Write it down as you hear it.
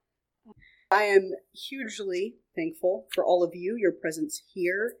I am hugely thankful for all of you, your presence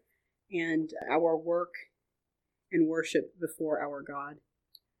here, and our work and worship before our God.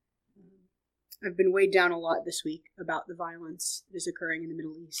 I've been weighed down a lot this week about the violence that is occurring in the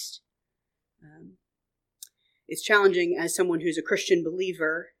Middle East. It's challenging as someone who's a Christian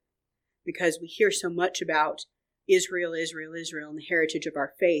believer because we hear so much about Israel, Israel, Israel, and the heritage of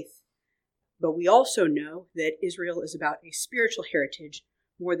our faith. But we also know that Israel is about a spiritual heritage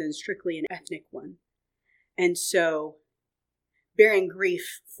more than strictly an ethnic one. And so, bearing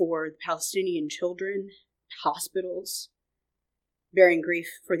grief for the Palestinian children, hospitals, bearing grief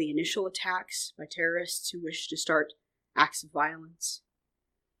for the initial attacks by terrorists who wish to start acts of violence.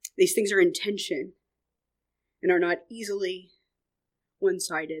 These things are in tension and are not easily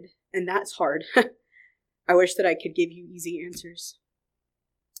one-sided, and that's hard. I wish that I could give you easy answers.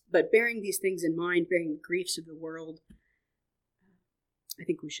 But bearing these things in mind, bearing the griefs of the world, I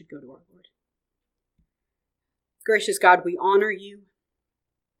think we should go to our Lord. Gracious God, we honor you,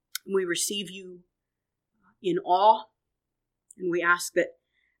 and we receive you in awe, and we ask that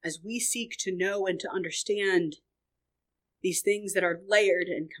as we seek to know and to understand these things that are layered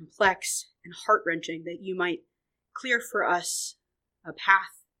and complex and heart-wrenching, that you might clear for us a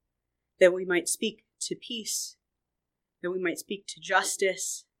path, that we might speak to peace, that we might speak to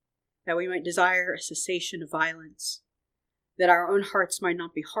justice, that we might desire a cessation of violence, that our own hearts might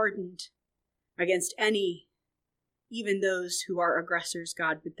not be hardened against any, even those who are aggressors,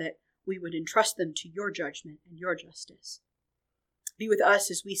 God, but that we would entrust them to your judgment and your justice. Be with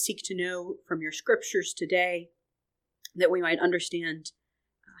us as we seek to know from your scriptures today that we might understand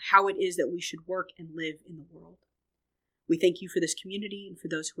how it is that we should work and live in the world. We thank you for this community and for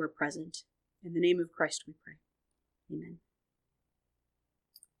those who are present. In the name of Christ we pray. Amen.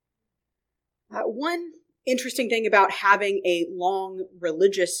 One interesting thing about having a long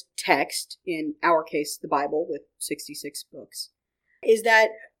religious text, in our case the Bible with 66 books, is that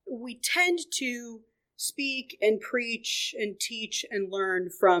we tend to speak and preach and teach and learn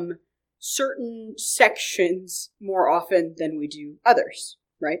from certain sections more often than we do others,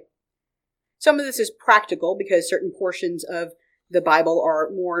 right? Some of this is practical because certain portions of the Bible are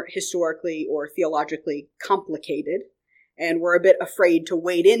more historically or theologically complicated, and we're a bit afraid to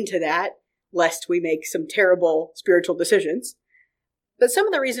wade into that lest we make some terrible spiritual decisions. But some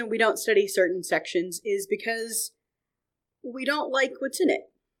of the reason we don't study certain sections is because we don't like what's in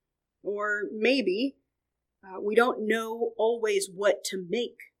it. Or maybe we don't know always what to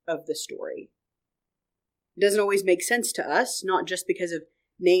make of the story. It doesn't always make sense to us, not just because of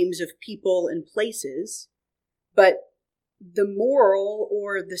names of people and places, but the moral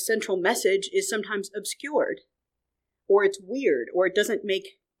or the central message is sometimes obscured, or it's weird, or it doesn't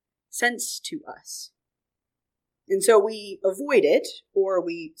make sense to us. And so we avoid it, or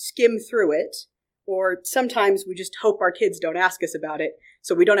we skim through it, or sometimes we just hope our kids don't ask us about it,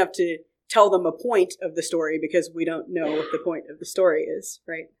 so we don't have to tell them a point of the story because we don't know what the point of the story is,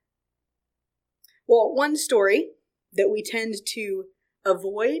 right? Well, one story that we tend to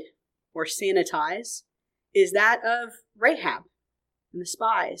avoid or sanitize is that of Rahab and the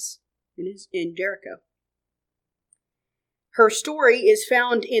spies in Jericho. Her story is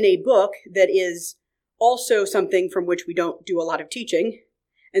found in a book that is also something from which we don't do a lot of teaching.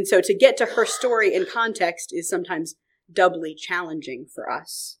 And so to get to her story in context is sometimes doubly challenging for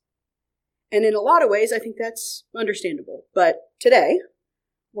us. And in a lot of ways, I think that's understandable. But today,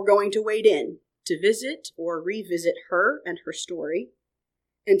 we're going to wade in to visit or revisit her and her story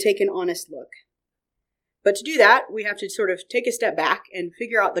and take an honest look. But to do that, we have to sort of take a step back and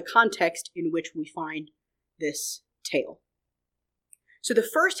figure out the context in which we find this tale. So the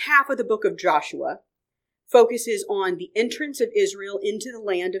first half of the book of Joshua focuses on the entrance of Israel into the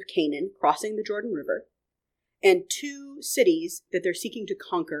land of Canaan, crossing the Jordan River, and two cities that they're seeking to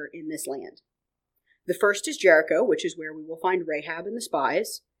conquer in this land. The first is Jericho, which is where we will find Rahab and the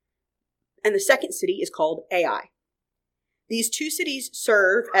spies, and the second city is called Ai. These two cities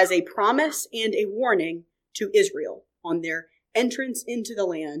serve as a promise and a warning to Israel on their entrance into the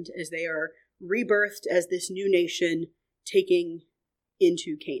land as they are rebirthed as this new nation taking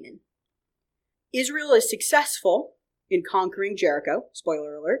into Canaan. Israel is successful in conquering Jericho,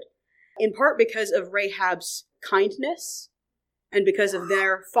 spoiler alert, in part because of Rahab's kindness and because of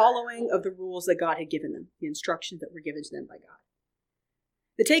their following of the rules that God had given them, the instructions that were given to them by God.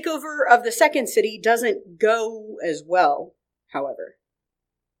 The takeover of the second city doesn't go as well, however,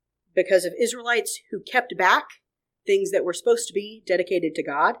 because of Israelites who kept back things that were supposed to be dedicated to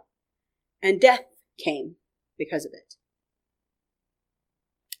God, and death came because of it.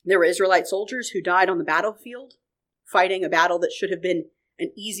 There were Israelite soldiers who died on the battlefield, fighting a battle that should have been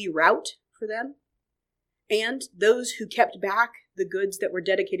an easy rout for them. And those who kept back the goods that were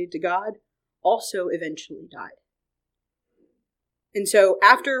dedicated to God also eventually died. And so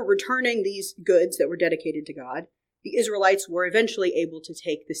after returning these goods that were dedicated to God, the Israelites were eventually able to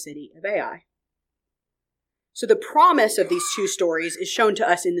take the city of Ai. So the promise of these two stories is shown to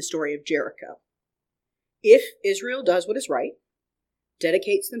us in the story of Jericho. If Israel does what is right,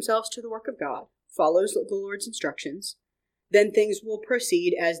 dedicates themselves to the work of God, follows the Lord's instructions, then things will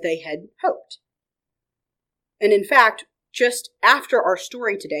proceed as they had hoped. And in fact, just after our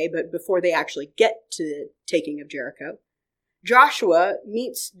story today, but before they actually get to the taking of Jericho, Joshua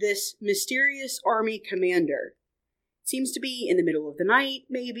meets this mysterious army commander. It seems to be in the middle of the night,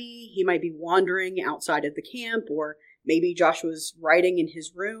 maybe. He might be wandering outside of the camp, or maybe Joshua's writing in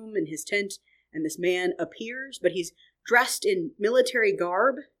his room, in his tent, and this man appears, but he's dressed in military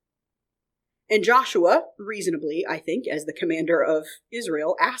garb. And Joshua, reasonably, I think, as the commander of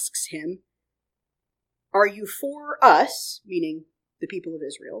Israel, asks him, "Are you for us," meaning the people of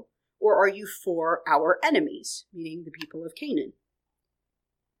Israel, "or are you for our enemies," meaning the people of Canaan?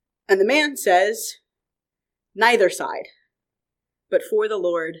 And the man says, "Neither side, but for the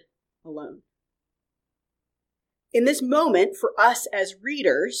Lord alone." In this moment, for us as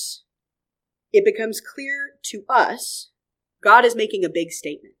readers, it becomes clear to us God is making a big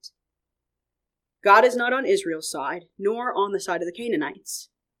statement. God is not on Israel's side, nor on the side of the Canaanites.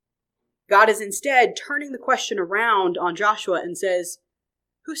 God is instead turning the question around on Joshua and says,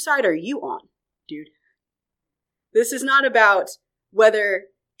 "Whose side are you on, dude?" This is not about whether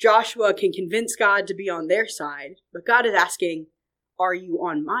Joshua can convince God to be on their side, but God is asking, "Are you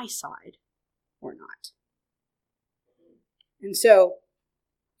on my side or not?" And so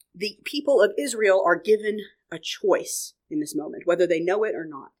the people of Israel are given a choice in this moment, whether they know it or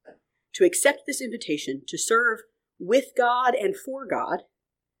not, to accept this invitation to serve with God and for God,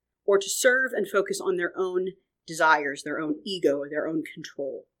 or to serve and focus on their own desires, their own ego, or their own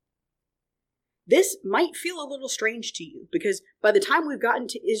control. This might feel a little strange to you, because by the time we've gotten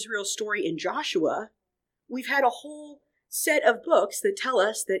to Israel's story in Joshua, we've had a whole set of books that tell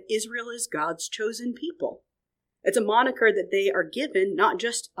us that Israel is God's chosen people. It's a moniker that they are given not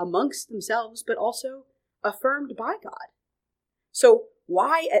just amongst themselves, but also affirmed by God. So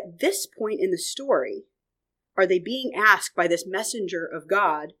why at this point in the story are they being asked by this messenger of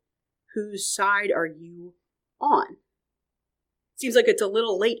God, "Whose side are you on?" Seems like it's a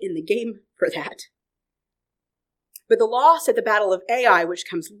little late in the game for that. But the loss at the Battle of Ai, which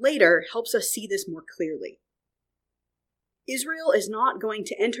comes later, helps us see this more clearly. Israel is not going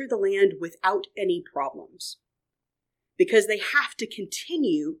to enter the land without any problems, because they have to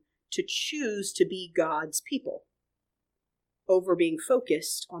continue to choose to be God's people over being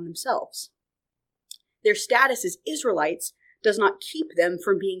focused on themselves. Their status as Israelites does not keep them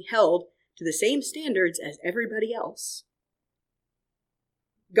from being held to the same standards as everybody else.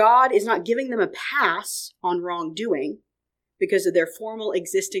 God is not giving them a pass on wrongdoing because of their formal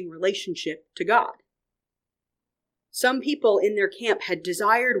existing relationship to God. Some people in their camp had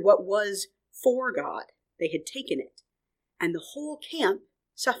desired what was for God. They had taken it, and the whole camp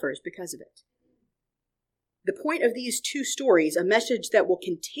suffers because of it. The point of these two stories, a message that will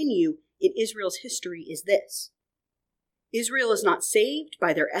continue in Israel's history, is this: Israel is not saved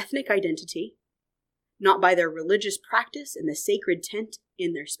by their ethnic identity, not by their religious practice in the sacred tent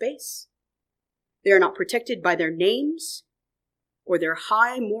in their space. They are not protected by their names or their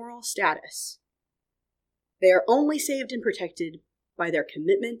high moral status. They are only saved and protected by their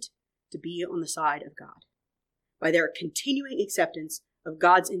commitment to be on the side of God, by their continuing acceptance of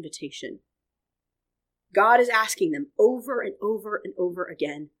God's invitation. God is asking them over and over and over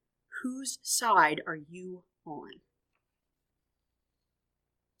again, "Whose side are you on?"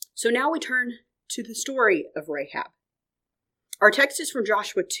 So now we turn to the story of Rahab. Our text is from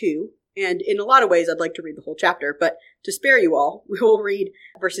Joshua 2, and in a lot of ways I'd like to read the whole chapter, but to spare you all, we will read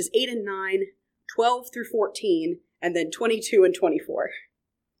verses 8 and 9, 12 through 14, and then 22 and 24.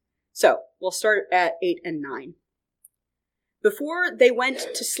 So we'll start at 8 and 9. Before they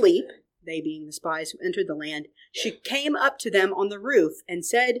went to sleep, they being the spies who entered the land, she came up to them on the roof and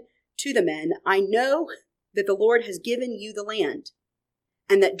said to the men, "I know that the Lord has given you the land,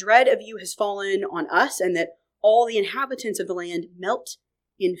 and that dread of you has fallen on us, and that all the inhabitants of the land melt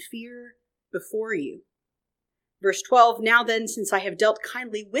in fear before you." Verse 12, "Now then, since I have dealt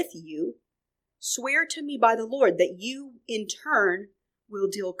kindly with you, swear to me by the Lord that you in turn will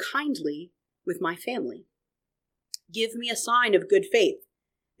deal kindly with my family. Give me a sign of good faith,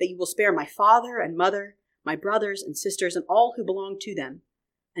 that you will spare my father and mother, my brothers and sisters, and all who belong to them,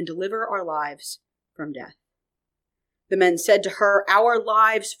 and deliver our lives from death." The men said to her, "Our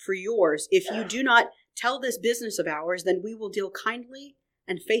lives for yours. If you do not tell this business of ours, then we will deal kindly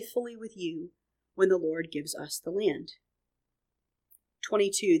and faithfully with you when the Lord gives us the land."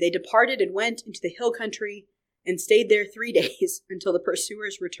 22. They departed and went into the hill country and stayed there 3 days until the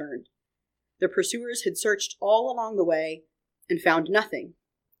pursuers returned. The pursuers had searched all along the way and found nothing.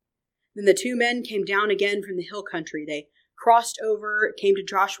 Then the 2 men came down again from the hill country. They crossed over, came to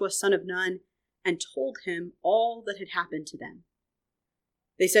Joshua, son of Nun, and told him all that had happened to them.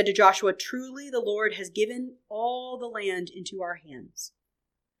 They said to Joshua, "Truly the Lord has given all the land into our hands.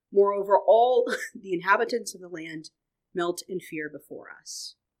 Moreover, all the inhabitants of the land melt in fear before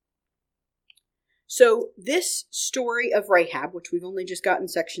us." So this story of Rahab, which we've only just gotten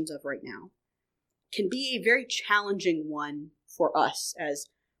sections of right now, can be a very challenging one for us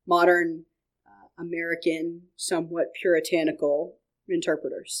as modern American, somewhat puritanical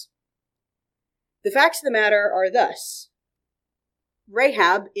interpreters. The facts of the matter are thus.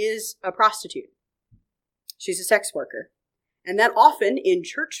 Rahab is a prostitute. She's a sex worker. And that often, in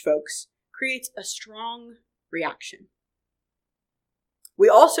church folks, creates a strong reaction. We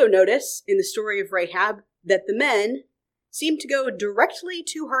also notice in the story of Rahab that the men seem to go directly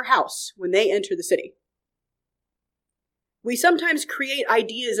to her house when they enter the city. We sometimes create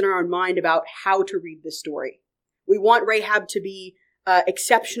ideas in our own mind about how to read this story. We want Rahab to be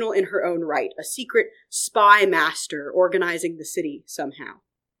exceptional in her own right, a secret spy master organizing the city somehow.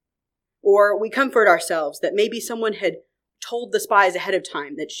 Or we comfort ourselves that maybe someone had told the spies ahead of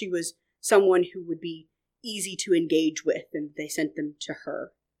time that she was someone who would be easy to engage with, and they sent them to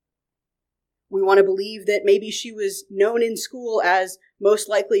her. We want to believe that maybe she was known in school as most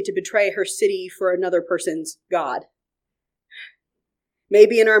likely to betray her city for another person's god.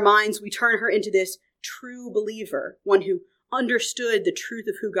 Maybe in our minds we turn her into this true believer, one who understood the truth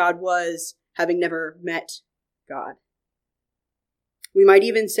of who God was, having never met God. We might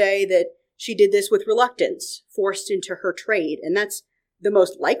even say that she did this with reluctance, forced into her trade, and that's the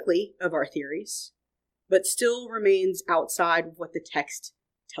most likely of our theories, but still remains outside of what the text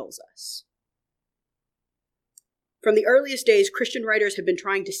tells us. From the earliest days, Christian writers have been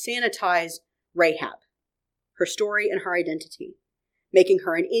trying to sanitize Rahab, her story and her identity, making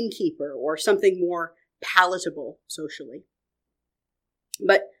her an innkeeper or something more palatable socially.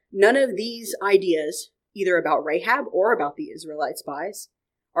 But none of these ideas, either about Rahab or about the Israelite spies,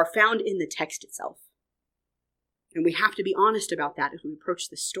 are found in the text itself. And we have to be honest about that as we approach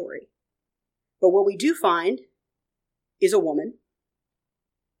this story. But what we do find is a woman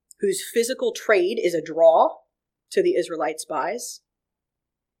whose physical trade is a draw to the Israelite spies,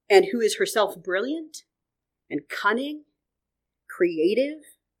 and who is herself brilliant and cunning, creative,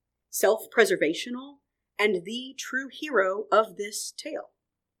 self-preservational, and the true hero of this tale.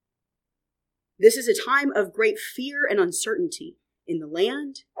 This is a time of great fear and uncertainty in the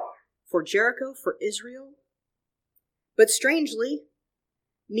land, for Jericho, for Israel. But strangely,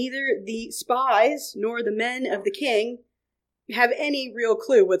 neither the spies nor the men of the king have any real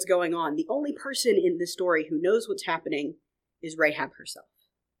clue what's going on. The only person in the story who knows what's happening is Rahab herself.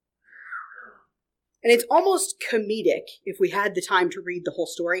 And it's almost comedic, if we had the time to read the whole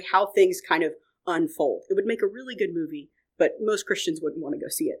story, how things kind of unfold. It would make a really good movie, but most Christians wouldn't want to go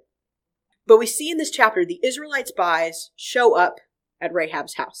see it. But we see in this chapter the Israelite spies show up at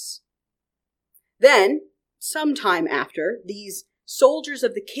Rahab's house. Then, sometime after, these soldiers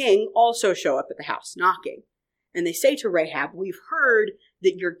of the king also show up at the house, knocking. And they say to Rahab, "We've heard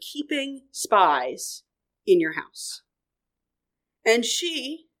that you're keeping spies in your house." And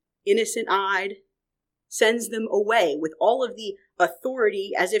she, innocent-eyed, sends them away with all of the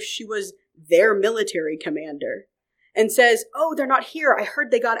authority as if she was their military commander, and says, "Oh, they're not here. I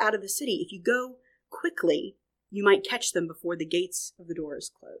heard they got out of the city. If you go quickly, you might catch them before the gates of the doors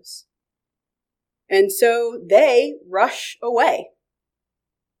close." And so they rush away,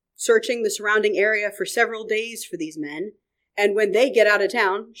 searching the surrounding area for several days for these men. And when they get out of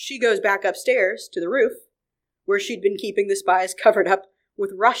town, she goes back upstairs to the roof, where she'd been keeping the spies covered up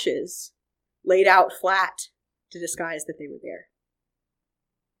with rushes, laid out flat to disguise that they were there.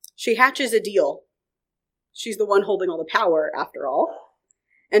 She hatches a deal. She's the one holding all the power, after all.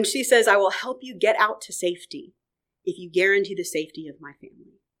 And she says, "I will help you get out to safety if you guarantee the safety of my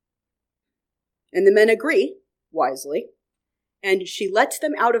family." And the men agree, wisely, and she lets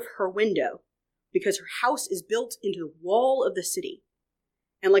them out of her window because her house is built into the wall of the city.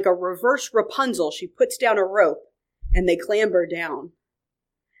 And like a reverse Rapunzel, she puts down a rope and they clamber down.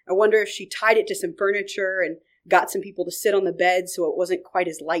 I wonder if she tied it to some furniture and got some people to sit on the bed so it wasn't quite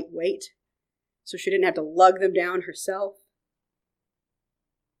as lightweight, so she didn't have to lug them down herself.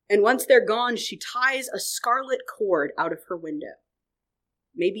 And once they're gone, she ties a scarlet cord out of her window,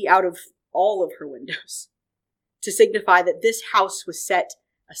 maybe out of all of her windows, to signify that this house was set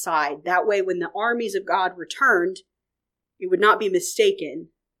aside. That way, when the armies of God returned, it would not be mistaken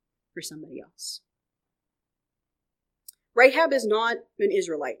for somebody else. Rahab is not an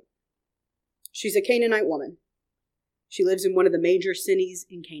Israelite. She's a Canaanite woman. She lives in one of the major cities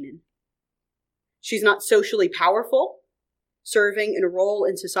in Canaan. She's not socially powerful, serving in a role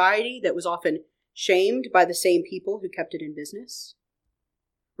in society that was often shamed by the same people who kept it in business.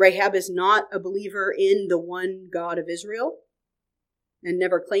 Rahab is not a believer in the one God of Israel, and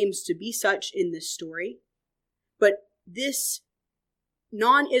never claims to be such in this story. But this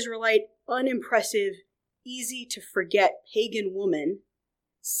non-Israelite, unimpressive, easy-to-forget pagan woman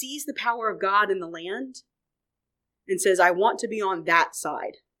sees the power of God in the land and says, I want to be on that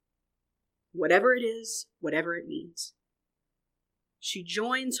side, whatever it is, whatever it means. She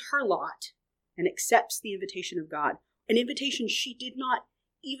joins her lot and accepts the invitation of God, an invitation she did not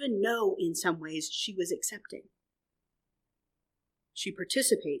even know in some ways she was accepting. She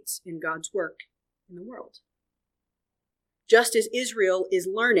participates in God's work in the world. Just as Israel is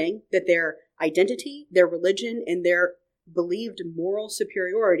learning that their identity, their religion, and their believed moral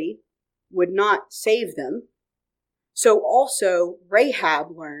superiority would not save them, so also Rahab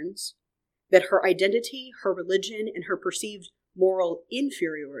learns that her identity, her religion, and her perceived moral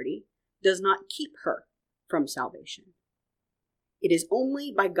inferiority does not keep her from salvation. It is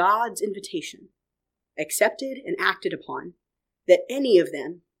only by God's invitation, accepted and acted upon, that any of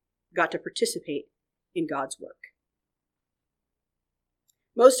them got to participate in God's work.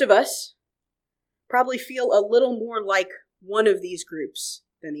 Most of us probably feel a little more like one of these groups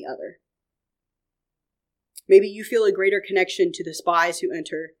than the other. Maybe you feel a greater connection to the spies who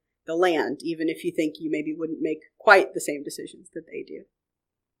enter the land, even if you think you maybe wouldn't make quite the same decisions that they do.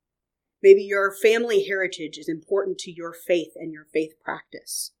 Maybe your family heritage is important to your faith and your faith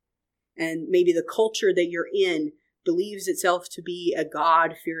practice. And maybe the culture that you're in believes itself to be a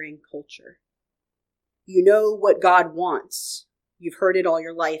God-fearing culture. You know what God wants. You've heard it all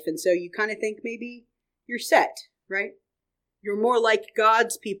your life, and so you kind of think maybe you're set, right? You're more like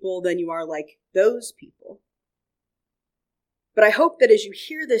God's people than you are like those people. But I hope that as you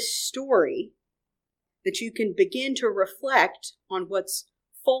hear this story, that you can begin to reflect on what's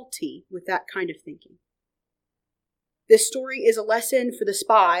faulty with that kind of thinking. This story is a lesson for the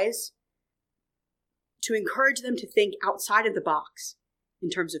spies to encourage them to think outside of the box in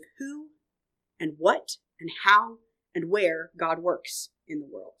terms of who and what and how and where God works in the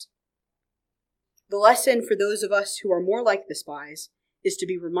world. The lesson for those of us who are more like the spies is to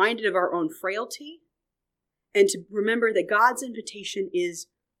be reminded of our own frailty and to remember that God's invitation is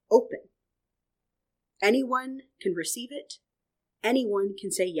open. Anyone can receive it. Anyone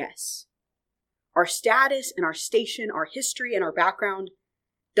can say yes. Our status and our station, our history and our background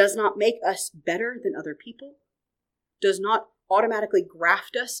does not make us better than other people, does not automatically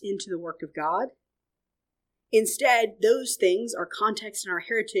graft us into the work of God. Instead, those things, our context and our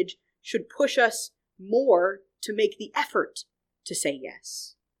heritage, should push us more to make the effort to say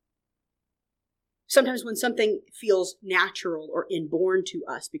yes. Sometimes when something feels natural or inborn to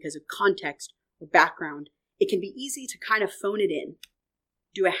us because of context or background, it can be easy to kind of phone it in,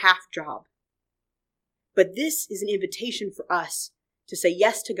 do a half job. But this is an invitation for us to say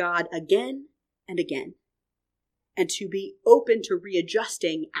yes to God again and again, and to be open to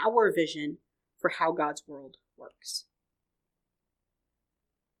readjusting our vision for how God's world works.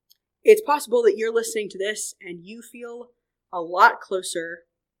 It's possible that you're listening to this and you feel a lot closer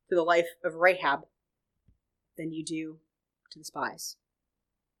to the life of Rahab than you do to the spies.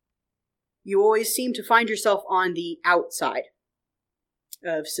 You always seem to find yourself on the outside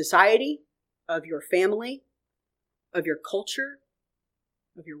of society, of your family, of your culture,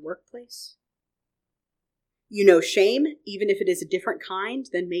 of your workplace. You know shame, even if it is a different kind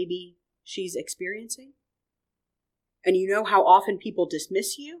than maybe she's experiencing. And you know how often people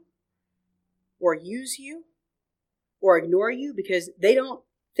dismiss you, or use you, or ignore you because they don't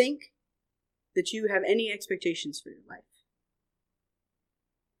think that you have any expectations for your life.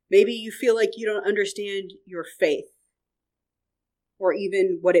 Maybe you feel like you don't understand your faith, or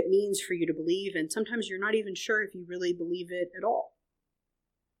even what it means for you to believe, and sometimes you're not even sure if you really believe it at all.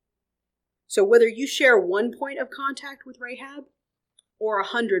 So whether you share 1 point of contact with Rahab, or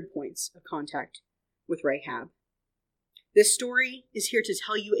 100 points of contact with Rahab, this story is here to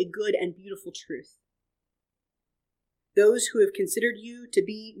tell you a good and beautiful truth. Those who have considered you to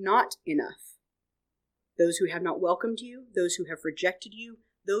be not enough, those who have not welcomed you, those who have rejected you,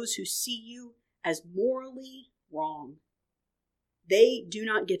 those who see you as morally wrong, They do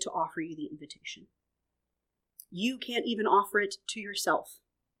not get to offer you the invitation. You can't even offer it to yourself.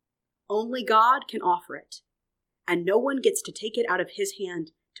 Only God can offer it, and no one gets to take it out of his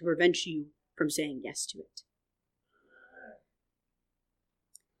hand to prevent you from saying yes to it.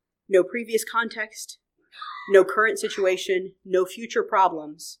 No previous context, no current situation, no future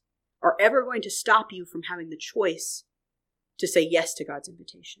problems are ever going to stop you from having the choice to say yes to God's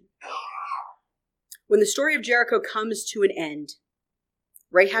invitation. When the story of Jericho comes to an end,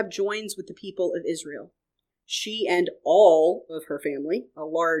 Rahab joins with the people of Israel. She and all of her family, a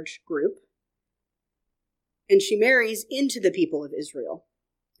large group, and she marries into the people of Israel.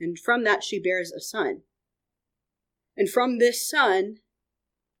 And from that she bears a son. And from this son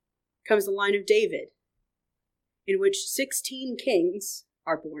comes the line of David, in which 16 kings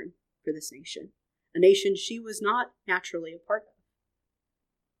are born for this nation, a nation she was not naturally a part of.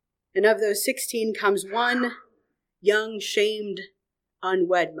 And of those 16 comes one young, shamed,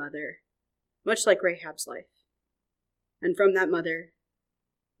 unwed mother, much like Rahab's life. And from that mother,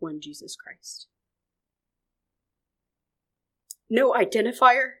 one Jesus Christ. No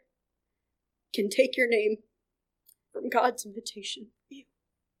identifier can take your name from God's invitation for you.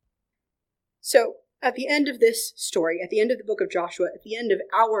 So, at the end of this story, at the end of the book of Joshua, at the end of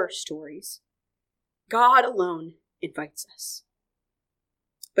our stories, God alone invites us.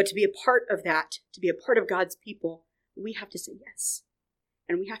 But to be a part of that, to be a part of God's people, we have to say yes.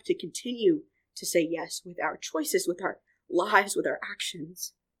 And we have to continue to say yes with our choices, with our lives, with our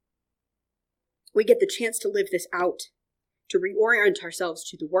actions. We get the chance to live this out, to reorient ourselves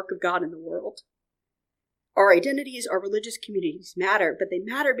to the work of God in the world. Our identities, our religious communities matter, but they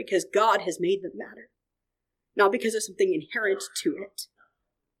matter because God has made them matter, not because of something inherent to it.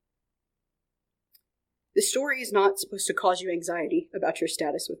 The story is not supposed to cause you anxiety about your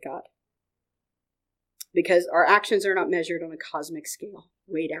status with God, because our actions are not measured on a cosmic scale,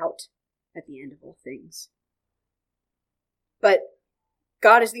 weighed out at the end of all things. But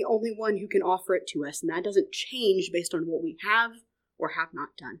God is the only one who can offer it to us, and that doesn't change based on what we have or have not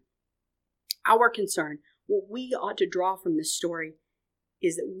done. Our concern, what we ought to draw from this story,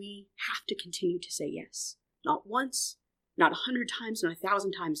 is that we have to continue to say yes. Not once, not 100 times, not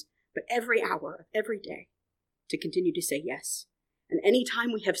 1,000 times, but every hour of every day to continue to say yes. And any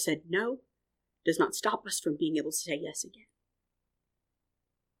time we have said no does not stop us from being able to say yes again.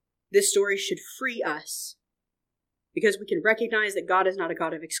 This story should free us because we can recognize that God is not a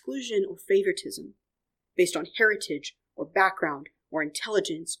God of exclusion or favoritism based on heritage or background or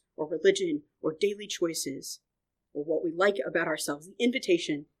intelligence or religion or daily choices or what we like about ourselves. The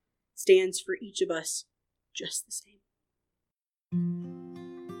invitation stands for each of us just the same.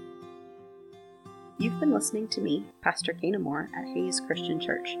 You've been listening to me, Pastor Cana at Hayes Christian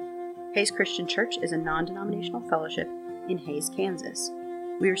Church. Hayes Christian Church is a non-denominational fellowship in Hayes, Kansas.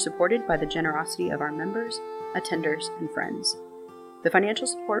 We are supported by the generosity of our members, attenders, and friends. The financial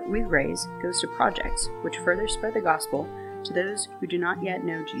support we raise goes to projects which further spread the gospel to those who do not yet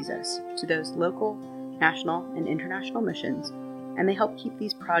know Jesus, to those local, national, and international missions, and they help keep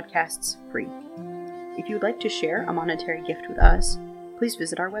these podcasts free. If you would like to share a monetary gift with us, please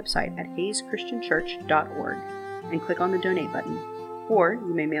visit our website at hayeschristianchurch.org and click on the donate button, or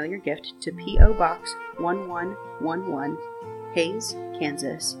you may mail your gift to P.O. Box 1111, Hayes,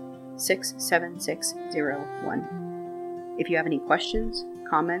 Kansas 67601. If you have any questions,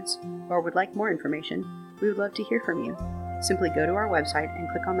 comments, or would like more information, we would love to hear from you. Simply go to our website and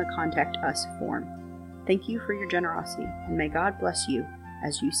click on the Contact Us form. Thank you for your generosity, and may God bless you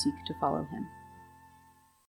as you seek to follow Him.